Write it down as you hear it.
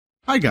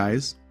Hi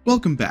guys,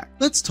 welcome back.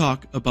 Let's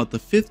talk about the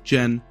 5th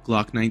gen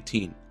Glock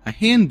 19, a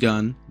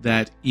handgun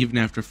that, even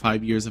after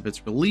 5 years of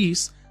its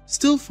release,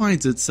 still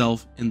finds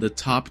itself in the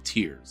top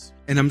tiers.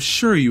 And I'm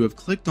sure you have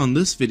clicked on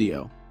this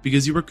video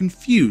because you were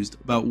confused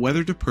about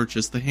whether to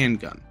purchase the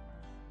handgun.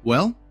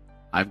 Well,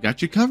 I've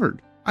got you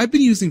covered. I've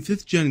been using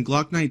 5th gen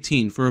Glock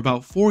 19 for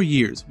about 4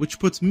 years, which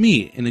puts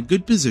me in a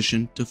good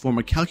position to form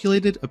a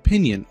calculated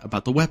opinion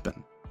about the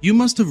weapon. You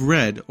must have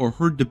read or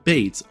heard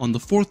debates on the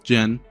 4th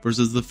gen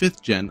versus the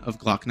 5th gen of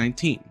Glock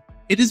 19.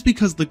 It is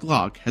because the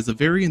Glock has a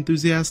very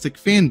enthusiastic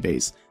fan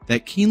base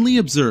that keenly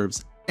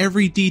observes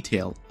every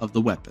detail of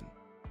the weapon.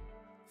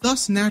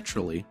 Thus,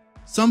 naturally,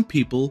 some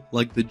people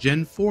like the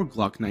Gen 4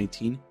 Glock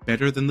 19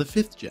 better than the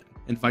 5th gen,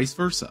 and vice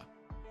versa.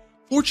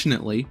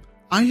 Fortunately,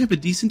 I have a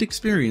decent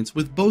experience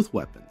with both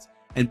weapons,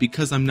 and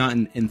because I'm not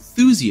an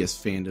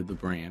enthusiast fan of the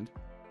brand,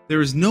 there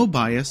is no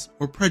bias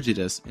or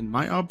prejudice in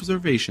my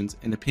observations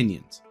and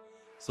opinions.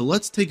 So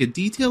let's take a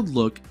detailed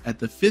look at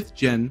the 5th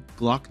gen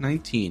Glock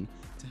 19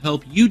 to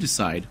help you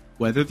decide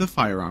whether the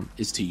firearm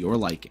is to your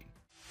liking.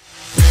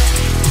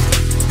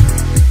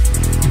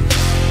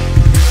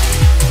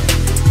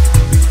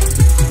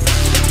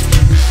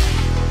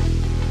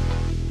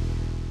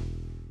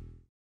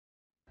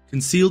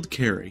 Concealed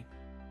carry.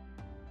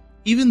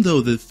 Even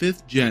though the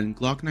 5th gen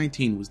Glock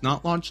 19 was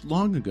not launched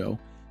long ago,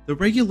 the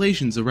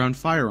regulations around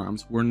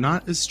firearms were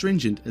not as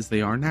stringent as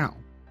they are now.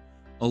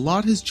 A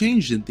lot has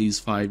changed in these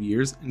 5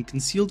 years, and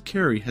concealed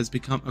carry has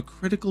become a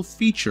critical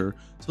feature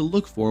to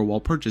look for while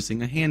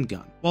purchasing a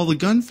handgun. While the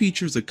gun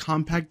features a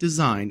compact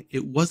design,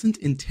 it wasn't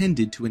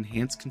intended to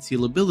enhance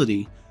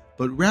concealability,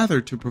 but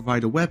rather to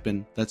provide a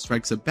weapon that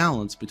strikes a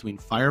balance between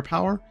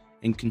firepower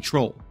and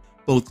control.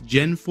 Both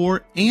Gen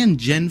 4 and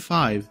Gen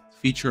 5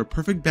 feature a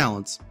perfect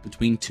balance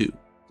between two.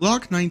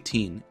 Glock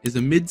 19 is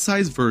a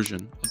mid-sized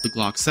version of the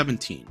Glock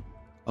 17,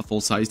 a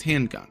full-sized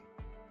handgun.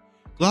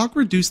 Glock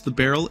reduced the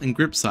barrel and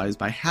grip size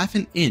by half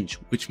an inch,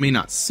 which may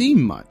not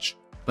seem much,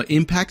 but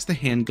impacts the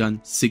handgun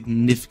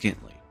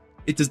significantly.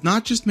 It does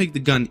not just make the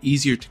gun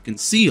easier to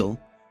conceal,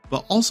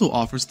 but also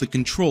offers the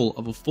control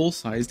of a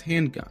full-sized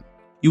handgun.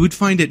 You would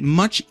find it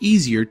much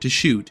easier to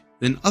shoot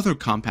than other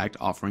compact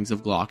offerings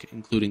of Glock,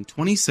 including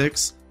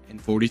 26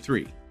 and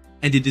 43.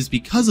 And it is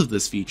because of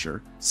this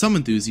feature, some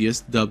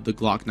enthusiasts dubbed the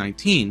Glock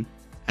 19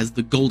 as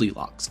the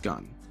Goldilocks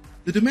gun.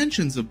 The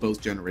dimensions of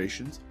both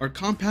generations are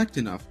compact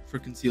enough for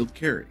concealed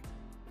carry.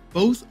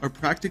 Both are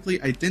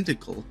practically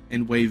identical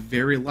and weigh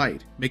very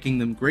light, making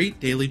them great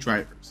daily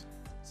drivers.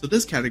 So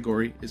this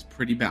category is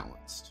pretty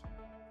balanced.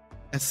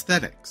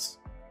 Aesthetics.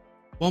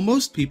 While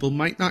most people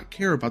might not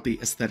care about the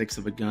aesthetics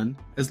of a gun,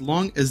 as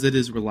long as it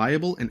is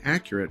reliable and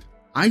accurate,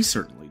 I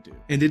certainly do,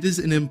 and it is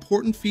an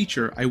important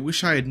feature I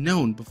wish I had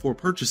known before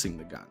purchasing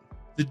the gun.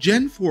 The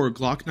Gen 4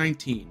 Glock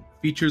 19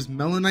 features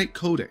melanite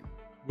coating,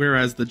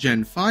 whereas the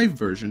Gen 5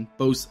 version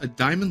boasts a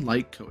diamond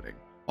light coating,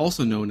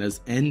 also known as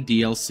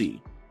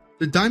NDLC.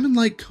 The diamond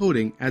light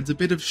coating adds a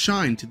bit of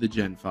shine to the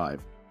Gen 5,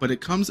 but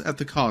it comes at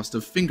the cost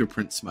of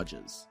fingerprint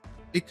smudges.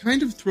 It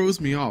kind of throws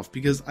me off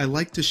because I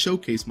like to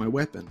showcase my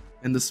weapon,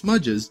 and the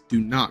smudges do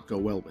not go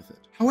well with it.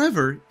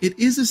 However, it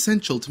is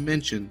essential to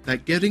mention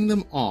that getting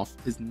them off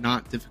is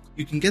not difficult.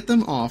 You can get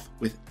them off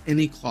with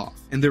any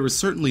cloth, and there is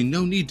certainly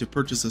no need to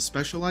purchase a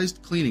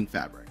specialized cleaning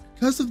fabric.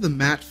 Because of the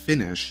matte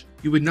finish,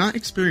 you would not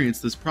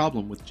experience this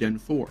problem with Gen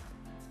 4.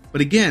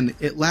 But again,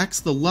 it lacks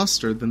the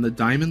luster than the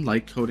diamond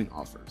light coating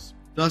offers.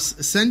 Thus,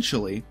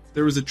 essentially,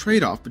 there is a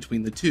trade-off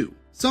between the two.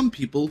 Some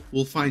people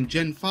will find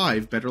Gen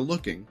 5 better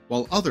looking,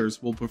 while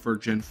others will prefer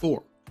Gen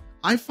 4.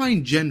 I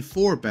find Gen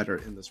 4 better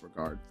in this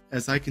regard,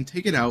 as I can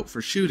take it out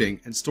for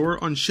shooting and store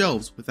it on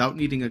shelves without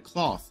needing a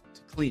cloth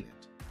to clean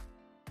it.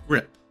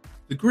 Grip.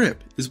 The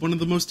grip is one of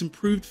the most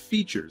improved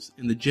features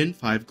in the Gen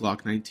 5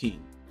 Glock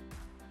 19.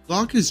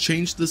 Glock has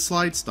changed the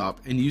slide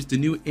stop and used a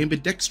new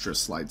ambidextrous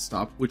slide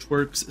stop, which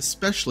works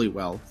especially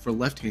well for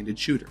left-handed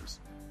shooters.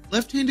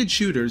 Left-handed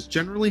shooters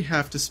generally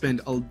have to spend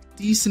a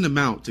decent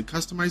amount to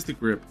customize the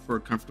grip for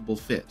a comfortable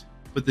fit.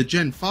 But the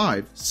Gen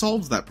 5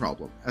 solves that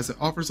problem, as it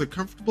offers a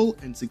comfortable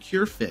and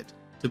secure fit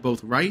to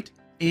both right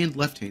and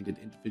left-handed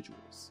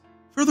individuals.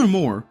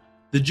 Furthermore,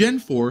 the Gen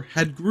 4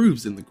 had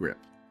grooves in the grip,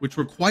 which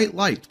were quite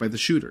liked by the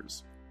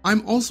shooters.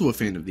 I'm also a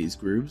fan of these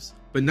grooves,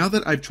 but now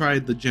that I've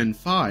tried the Gen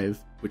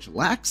 5, which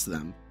lacks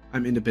them,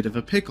 I'm in a bit of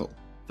a pickle.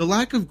 The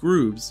lack of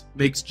grooves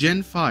makes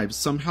Gen 5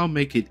 somehow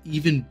make it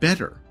even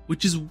better,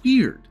 which is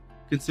weird,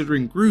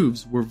 considering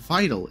grooves were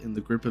vital in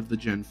the grip of the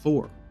Gen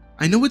 4.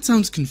 I know it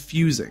sounds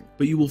confusing,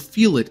 but you will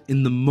feel it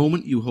in the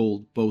moment you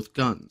hold both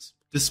guns.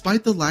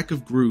 Despite the lack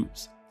of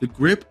grooves, the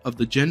grip of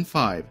the Gen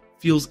 5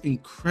 feels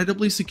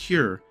incredibly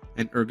secure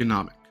and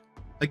ergonomic.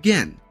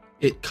 Again,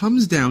 it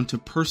comes down to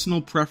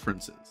personal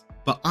preferences,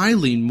 but I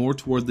lean more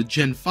toward the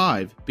Gen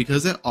 5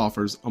 because it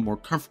offers a more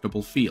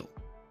comfortable feel.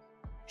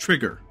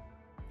 Trigger.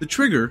 The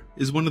trigger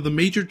is one of the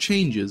major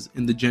changes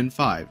in the Gen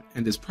 5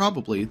 and is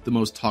probably the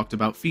most talked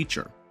about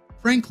feature.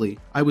 Frankly,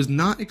 I was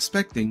not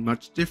expecting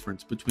much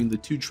difference between the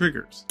two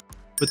triggers,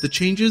 but the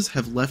changes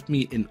have left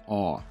me in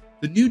awe.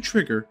 The new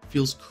trigger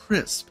feels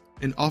crisp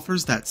and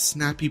offers that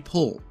snappy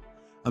pull,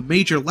 a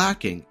major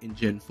lacking in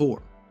Gen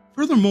 4.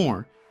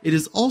 Furthermore, it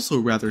is also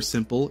rather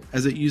simple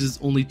as it uses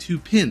only 2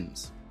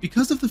 pins.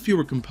 Because of the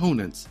fewer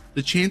components,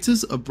 the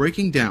chances of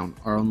breaking down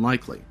are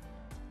unlikely.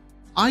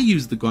 I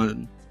use the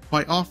gun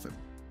quite often,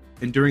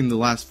 and during the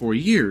last 4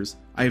 years,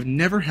 I have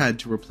never had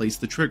to replace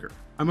the trigger.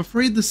 I'm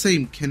afraid the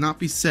same cannot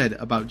be said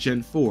about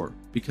Gen 4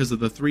 because of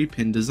the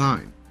 3-pin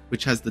design,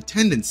 which has the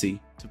tendency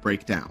to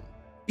break down.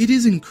 It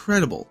is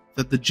incredible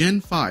that the Gen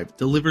 5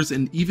 delivers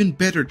an even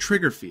better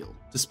trigger feel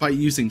despite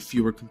using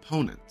fewer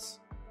components.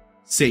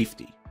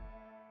 Safety.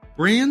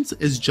 Brands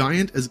as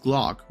giant as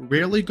Glock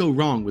rarely go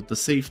wrong with the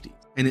safety,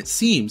 and it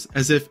seems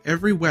as if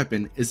every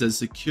weapon is as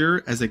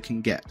secure as it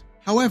can get.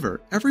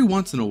 However, every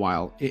once in a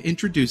while, it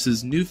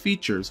introduces new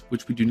features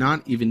which we do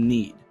not even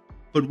need.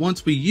 But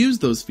once we use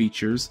those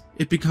features,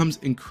 it becomes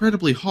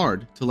incredibly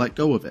hard to let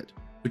go of it,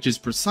 which is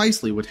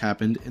precisely what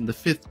happened in the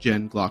 5th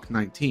gen Glock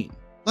 19.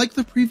 Like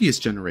the previous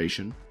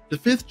generation, the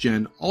 5th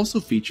gen also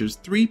features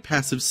 3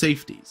 passive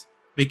safeties,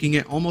 making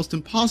it almost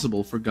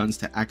impossible for guns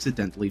to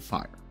accidentally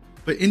fire.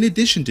 But in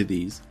addition to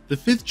these, the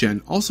 5th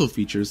gen also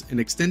features an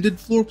extended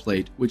floor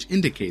plate which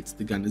indicates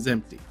the gun is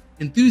empty.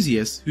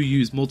 Enthusiasts who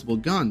use multiple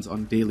guns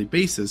on a daily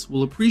basis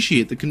will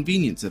appreciate the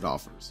convenience it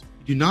offers.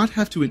 You do not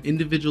have to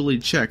individually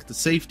check the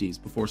safeties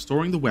before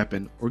storing the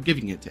weapon or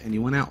giving it to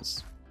anyone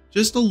else.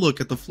 Just a look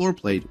at the floor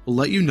plate will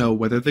let you know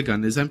whether the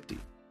gun is empty.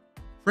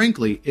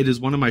 Frankly, it is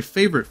one of my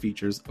favorite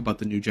features about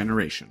the new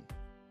generation.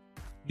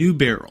 New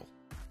barrel.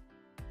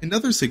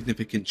 Another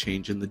significant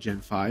change in the Gen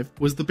 5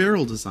 was the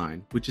barrel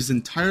design, which is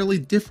entirely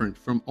different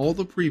from all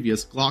the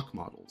previous Glock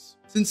models.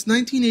 Since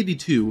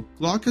 1982,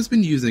 Glock has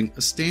been using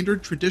a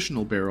standard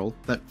traditional barrel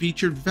that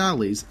featured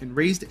valleys and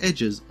raised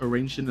edges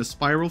arranged in a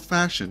spiral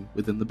fashion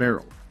within the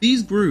barrel.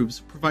 These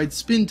grooves provide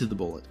spin to the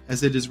bullet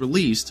as it is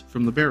released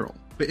from the barrel.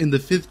 But in the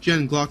 5th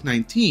gen Glock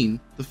 19,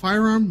 the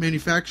firearm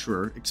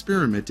manufacturer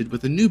experimented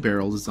with a new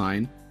barrel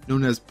design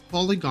known as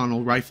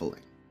polygonal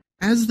rifling.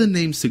 As the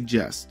name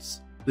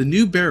suggests, the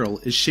new barrel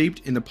is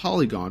shaped in a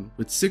polygon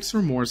with 6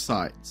 or more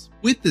sides.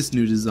 With this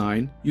new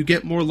design, you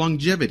get more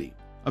longevity,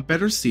 a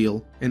better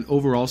seal, and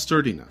overall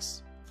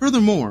sturdiness.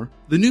 Furthermore,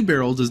 the new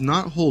barrel does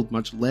not hold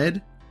much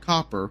lead,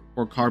 copper,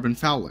 or carbon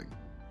fouling.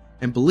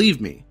 And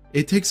believe me,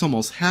 it takes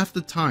almost half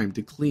the time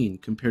to clean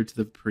compared to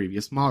the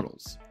previous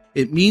models.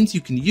 It means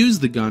you can use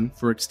the gun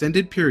for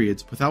extended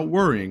periods without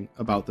worrying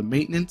about the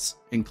maintenance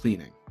and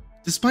cleaning.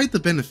 Despite the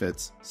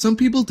benefits, some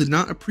people did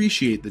not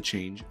appreciate the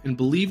change and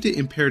believed it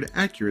impaired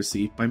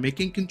accuracy by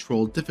making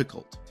control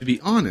difficult. To be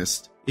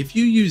honest, if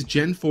you use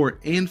Gen 4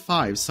 and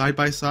 5 side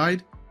by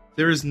side,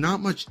 there is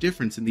not much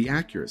difference in the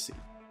accuracy.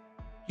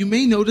 You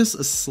may notice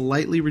a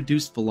slightly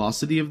reduced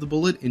velocity of the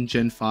bullet in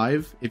Gen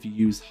 5 if you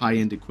use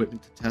high-end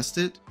equipment to test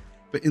it,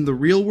 but in the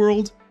real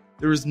world,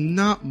 there is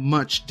not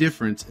much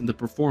difference in the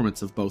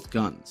performance of both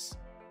guns.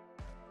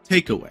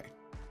 Takeaway.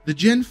 The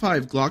Gen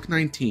 5 Glock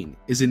 19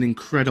 is an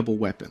incredible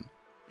weapon,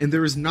 and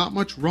there is not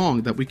much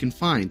wrong that we can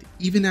find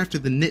even after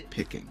the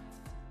nitpicking.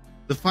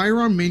 The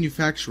firearm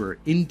manufacturer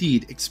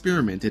indeed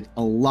experimented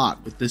a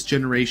lot with this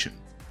generation,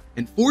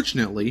 and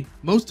fortunately,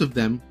 most of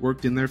them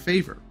worked in their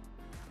favor.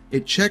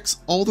 It checks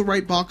all the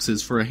right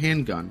boxes for a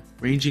handgun,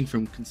 ranging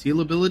from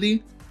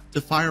concealability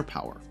to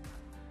firepower.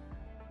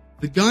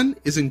 The gun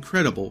is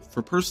incredible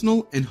for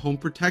personal and home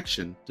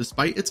protection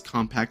despite its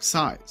compact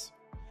size,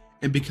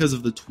 and because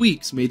of the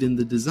tweaks made in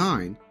the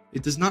design,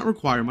 it does not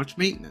require much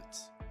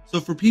maintenance. So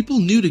for people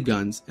new to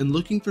guns and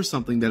looking for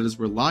something that is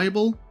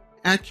reliable,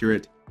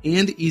 accurate,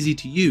 and easy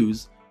to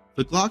use,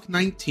 the Glock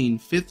 19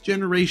 5th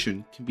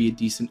generation can be a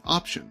decent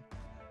option.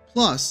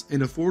 Plus,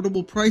 an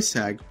affordable price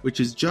tag, which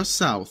is just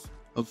south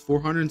of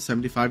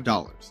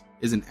 $475,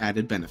 is an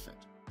added benefit.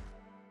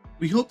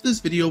 We hope this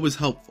video was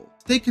helpful.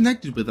 Stay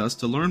connected with us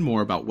to learn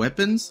more about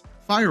weapons,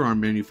 firearm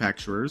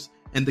manufacturers,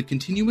 and the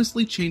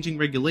continuously changing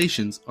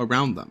regulations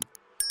around them.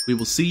 We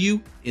will see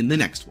you in the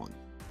next one.